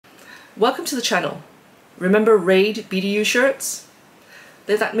Welcome to the channel. Remember RAID BDU shirts?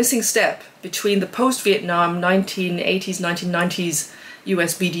 They're that missing step between the post-Vietnam 1980s, 1990s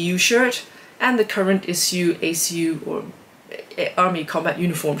US BDU shirt and the current issue ACU or Army Combat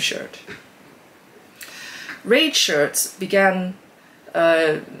Uniform shirt. RAID shirts began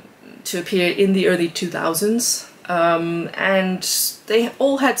to appear in the early 2000s and they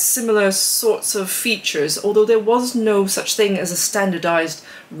all had similar sorts of features, although there was no such thing as a standardized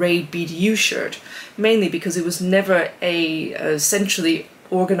RAID BDU shirt, mainly because it was never a centrally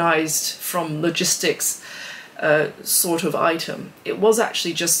organized from logistics sort of item. It was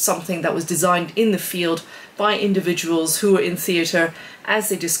actually just something that was designed in the field by individuals who were in theatre as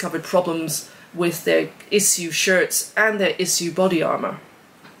they discovered problems with their issue shirts and their issue body armour.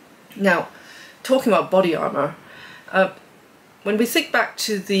 Now, talking about body armour, when we think back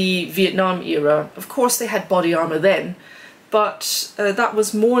to the Vietnam era, of course they had body armour then, but that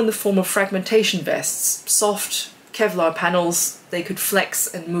was more in the form of fragmentation vests, soft Kevlar panels. They could flex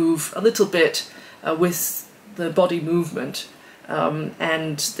and move a little bit with the body movement,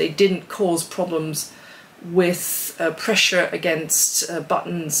 and they didn't cause problems with pressure against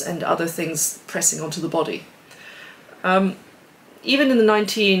buttons and other things pressing onto the body. Even in the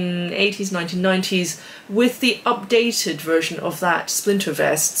 1980s, 1990s, with the updated version of that splinter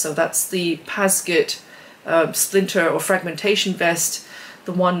vest, so that's the Pasgit splinter or fragmentation vest,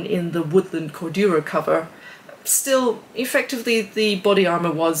 the one in the Woodland Cordura cover, still effectively the body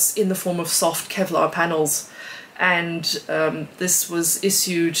armour was in the form of soft Kevlar panels, and this was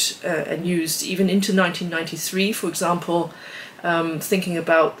issued and used even into 1993, for example. Thinking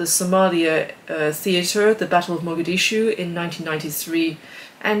about the Somalia theatre, the Battle of Mogadishu in 1993,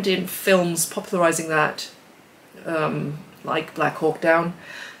 and in films popularising that, like Black Hawk Down,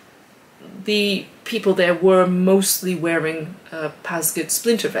 the people there were mostly wearing Pasgit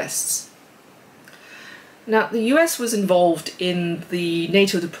splinter vests. Now, the US was involved in the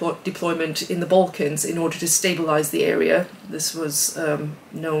NATO deployment in the Balkans in order to stabilise the area. This was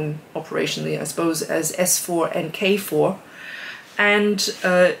known operationally, I suppose, as S4 and K4. And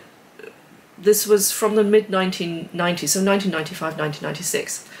this was from the mid-1990s, so 1995,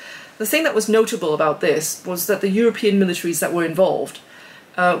 1996. The thing that was notable about this was that the European militaries that were involved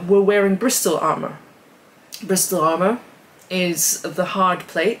were wearing Bristol armour. Bristol armour is the hard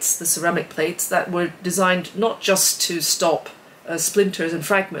plates, the ceramic plates, that were designed not just to stop splinters and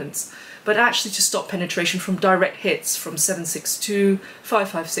fragments, but actually to stop penetration from direct hits from 7.62,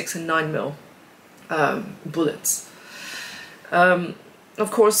 5.56 and 9mm bullets. Of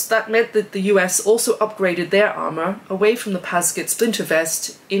course, that meant that the US also upgraded their armour away from the Pasgit splinter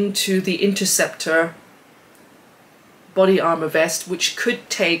vest into the Interceptor body armour vest, which could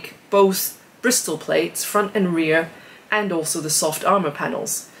take both Bristol plates, front and rear, and also the soft armour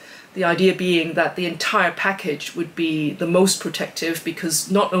panels. The idea being that the entire package would be the most protective, because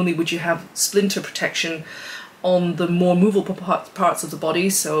not only would you have splinter protection on the more movable parts of the body,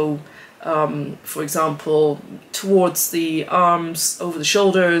 so for example, towards the arms, over the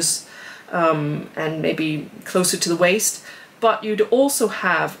shoulders, and maybe closer to the waist, but you'd also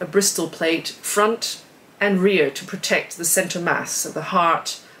have a Bristol plate front and rear to protect the centre mass, so the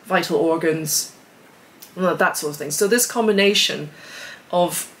heart, vital organs, that sort of thing. So this combination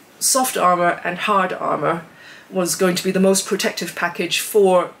of soft armour and hard armour was going to be the most protective package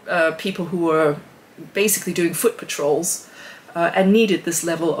for people who were basically doing foot patrols and needed this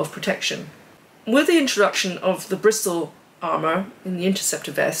level of protection. With the introduction of the Bristol armour in the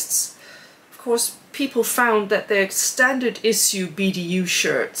Interceptor vests, of course, people found that their standard issue BDU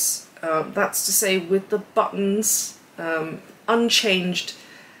shirts, that's to say with the buttons, unchanged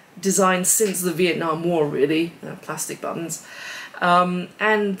design since the Vietnam War really, plastic buttons,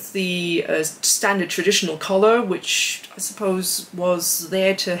 and the standard traditional collar, which I suppose was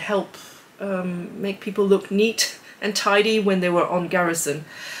there to help make people look neat and tidy when they were on garrison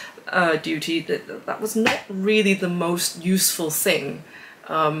duty, that was not really the most useful thing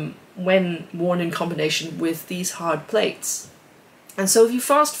when worn in combination with these hard plates. And so if you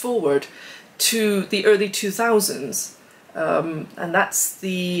fast forward to the early 2000s, and that's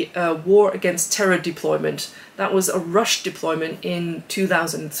the War Against Terror deployment, that was a rush deployment in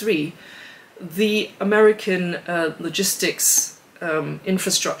 2003, the American logistics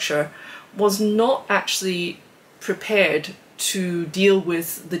infrastructure was not actually prepared to deal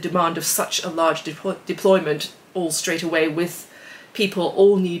with the demand of such a large deployment all straight away, with people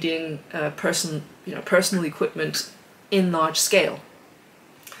all needing personal equipment in large scale.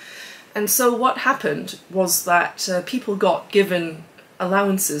 And so what happened was that people got given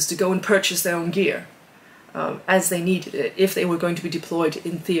allowances to go and purchase their own gear. as they needed it if they were going to be deployed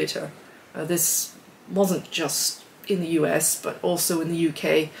in theatre. This wasn't just in the US, but also in the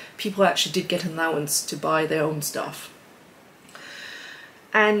UK. People actually did get an allowance to buy their own stuff.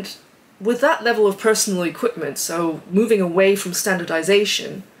 And with that level of personal equipment, so moving away from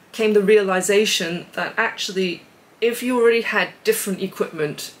standardization, came the realization that actually if you already had different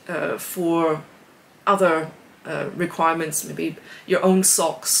equipment for other requirements, maybe your own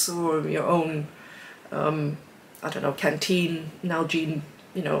socks or your own, I don't know, canteen, Nalgene,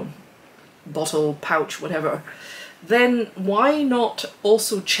 you know, bottle, pouch, whatever, then why not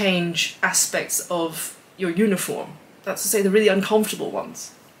also change aspects of your uniform? That's to say, the really uncomfortable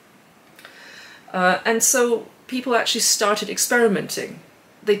ones. And so people actually started experimenting.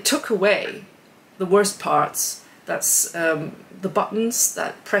 They took away the worst parts, that's the buttons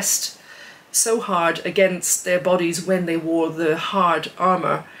that pressed so hard against their bodies when they wore the hard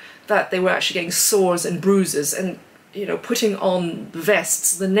armour that they were actually getting sores and bruises, and you know, putting on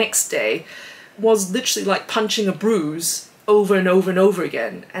vests the next day was literally like punching a bruise over and over and over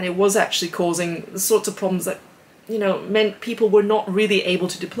again, and it was actually causing the sorts of problems that, you know, meant people were not really able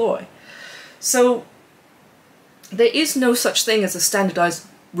to deploy. So there is no such thing as a standardized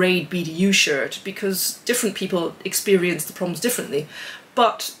RAID BDU shirt because different people experience the problems differently,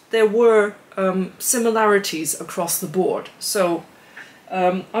 but there were similarities across the board. So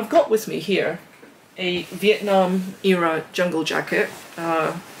I've got with me here a Vietnam era jungle jacket,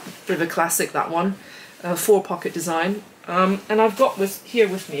 bit of a classic, that one, 4-pocket design, and I've got here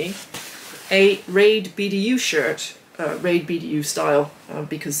with me a RAID BDU shirt, RAID BDU style,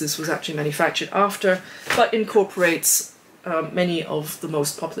 because this was actually manufactured after, but incorporates many of the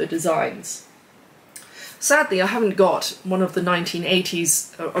most popular designs. Sadly, I haven't got one of the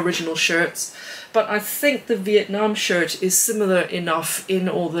 1980s original shirts, but I think the Vietnam shirt is similar enough in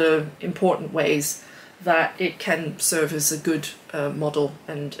all the important ways that it can serve as a good model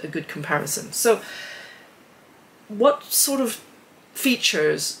and a good comparison. So what sort of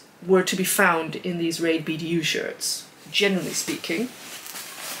features were to be found in these RAID BDU shirts? Generally speaking,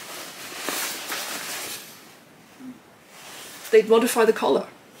 they'd modify the collar.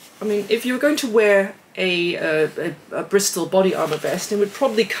 I mean, if you were going to wear a Bristol body armour vest, it would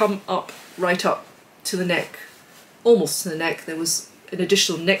probably come up right up to the neck, almost to the neck. There was an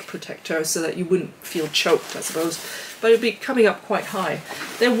additional neck protector so that you wouldn't feel choked, I suppose, but it would be coming up quite high.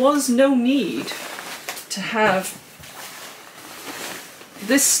 There was no need to have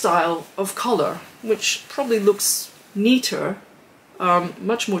this style of collar, which probably looks neater,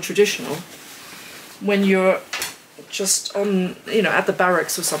 much more traditional, when you're just on, you know, at the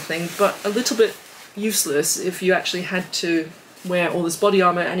barracks or something, but a little bit useless if you actually had to wear all this body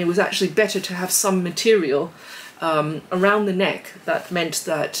armour, and it was actually better to have some material around the neck that meant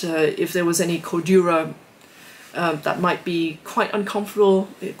that if there was any cordura that might be quite uncomfortable,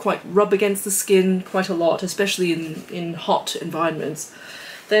 it quite rub against the skin quite a lot, especially in hot environments,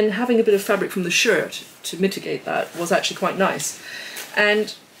 then having a bit of fabric from the shirt to mitigate that was actually quite nice.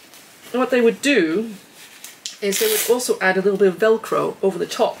 And what they would do is they would also add a little bit of Velcro over the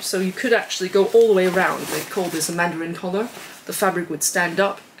top, so you could actually go all the way around. They call this a mandarin collar. The fabric would stand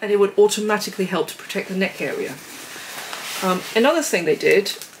up and it would automatically help to protect the neck area. Another thing they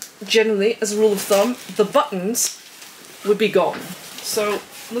did, generally as a rule of thumb, the buttons would be gone. So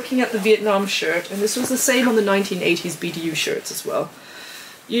looking at the Vietnam shirt, and this was the same on the 1980s BDU shirts as well,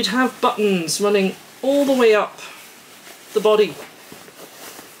 you'd have buttons running all the way up the body.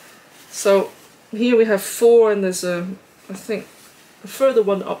 So here we have 4, and there's I think a further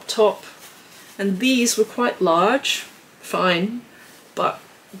one up top, and these were quite large, fine, but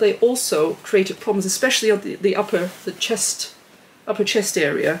they also created problems, especially on the upper chest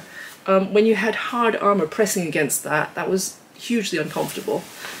area. When you had hard armour pressing against that, that was hugely uncomfortable.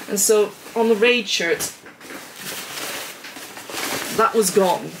 And so on the RAID shirts, that was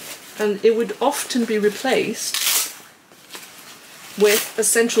gone, and it would often be replaced with a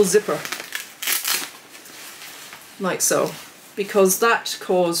central zipper, like so, because that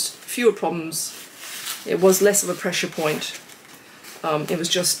caused fewer problems. It was less of a pressure point. It was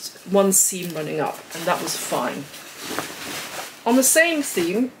just one seam running up, and that was fine. On the same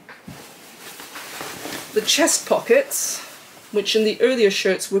theme, the chest pockets, which in the earlier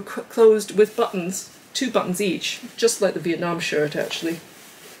shirts were closed with buttons, 2 buttons each, just like the Vietnam shirt actually,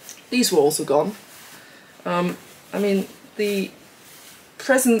 these were also gone. I mean, the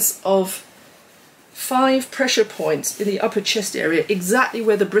presence of 5 pressure points in the upper chest area, exactly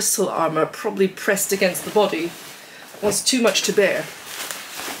where the Bristol armour probably pressed against the body, was too much to bear.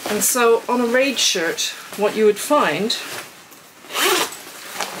 And so on a RAID shirt, what you would find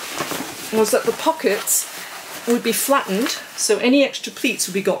was that the pockets would be flattened, so any extra pleats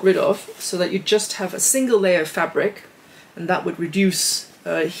would be got rid of, so that you just have a single layer of fabric, and that would reduce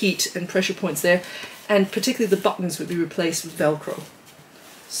heat and pressure points there, and particularly the buttons would be replaced with Velcro.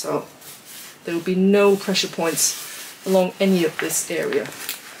 So there would be no pressure points along any of this area.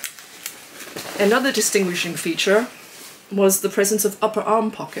 Another distinguishing feature was the presence of upper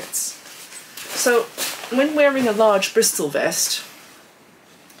arm pockets. So when wearing a large Bristol vest,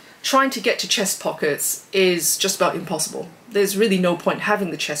 trying to get to chest pockets is just about impossible. There's really no point having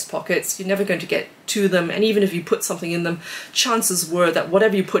the chest pockets. You're never going to get to them, and even if you put something in them, chances were that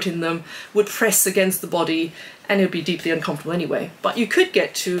whatever you put in them would press against the body and it would be deeply uncomfortable anyway. But you could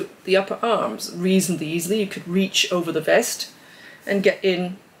get to the upper arms reasonably easily. You could reach over the vest and get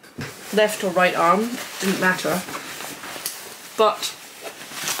in left or right arm, didn't matter. But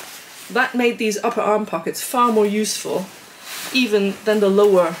that made these upper arm pockets far more useful even than the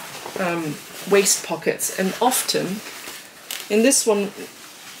lower waist pockets, and often, in this one,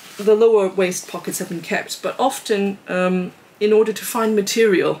 the lower waist pockets have been kept, but often in order to find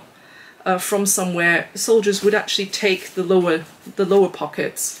material from somewhere, soldiers would actually take the lower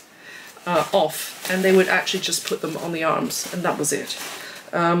pockets off, and they would actually just put them on the arms, and that was it.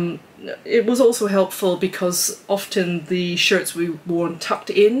 It was also helpful because often the shirts were worn tucked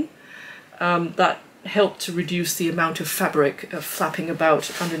in. That helped to reduce the amount of fabric flapping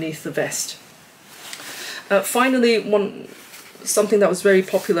about underneath the vest. Finally, something that was very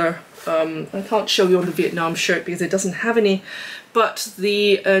popular, I can't show you on the Vietnam shirt because it doesn't have any, but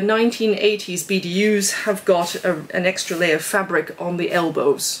the 1980s BDUs have got an extra layer of fabric on the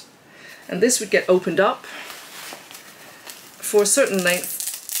elbows. And this would get opened up for a certain length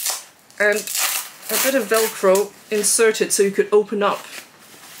and a bit of Velcro inserted so you could open up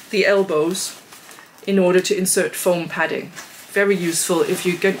the elbows in order to insert foam padding. Very useful if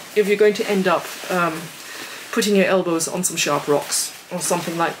you're going to end up putting your elbows on some sharp rocks or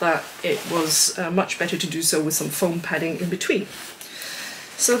something like that. It was much better to do so with some foam padding in between.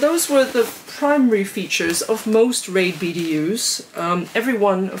 So those were the primary features of most RAID BDUs.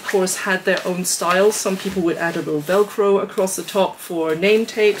 Everyone, of course, had their own style. Some people would add a little Velcro across the top for name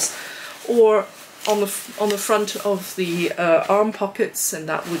tapes, or on the front of the arm pockets, and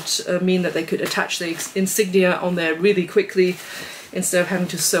that would mean that they could attach the insignia on there really quickly instead of having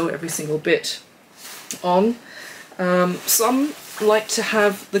to sew every single bit on. Some like to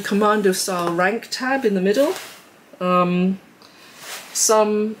have the commando style rank tab in the middle.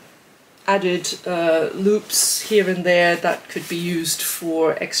 Some added loops here and there that could be used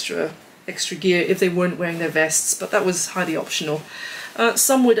for extra gear if they weren't wearing their vests, but that was highly optional.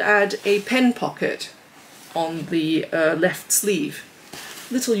 Some would add a pen pocket on the left sleeve.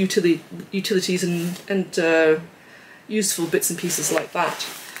 Little utilities and useful bits and pieces like that,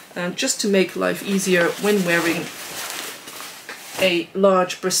 just to make life easier when wearing a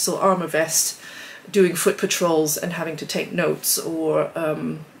large Bristol armour vest, doing foot patrols and having to take notes, or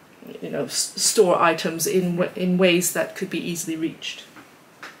you know, store items in ways that could be easily reached.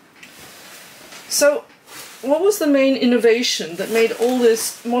 So, what was the main innovation that made all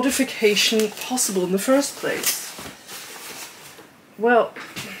this modification possible in the first place? Well,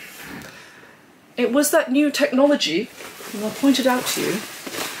 it was that new technology, and I'll point it out to you.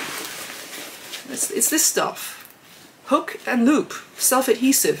 It's this stuff. Hook and loop,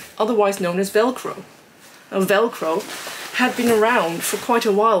 self-adhesive, otherwise known as Velcro. Now, Velcro had been around for quite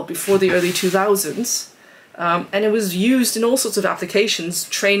a while before the early 2000s, and it was used in all sorts of applications: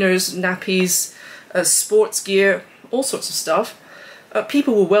 trainers, nappies, sports gear, all sorts of stuff.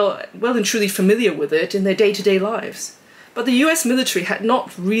 People were well and truly familiar with it in their day-to-day lives. But the US military had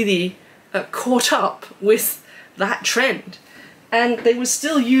not really caught up with that trend, and they were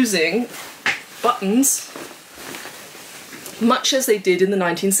still using buttons much as they did in the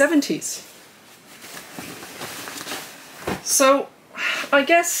 1970s. So I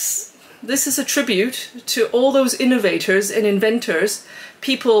guess this is a tribute to all those innovators and inventors,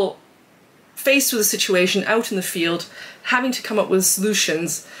 people faced with a situation out in the field, having to come up with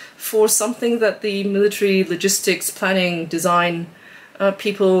solutions for something that the military logistics, planning, design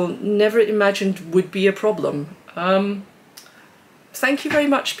people never imagined would be a problem. Thank you very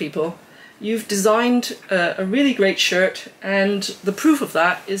much, people. You've designed a really great shirt, and the proof of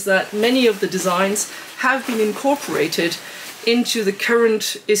that is that many of the designs have been incorporated into the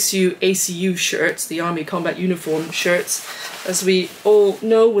current issue ACU shirts, the Army Combat Uniform shirts, as we all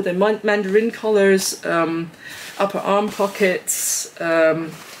know, with their mandarin collars, upper arm pockets,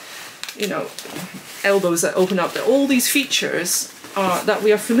 you know, elbows that open up. All these features that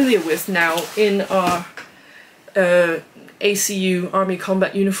we are familiar with now in our ACU Army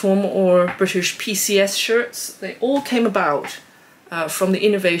Combat Uniform or British PCS shirts, they all came about from the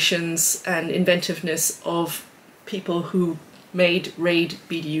innovations and inventiveness of people who made RAID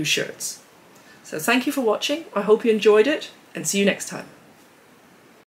BDU shirts. So thank you for watching, I hope you enjoyed it, and see you next time.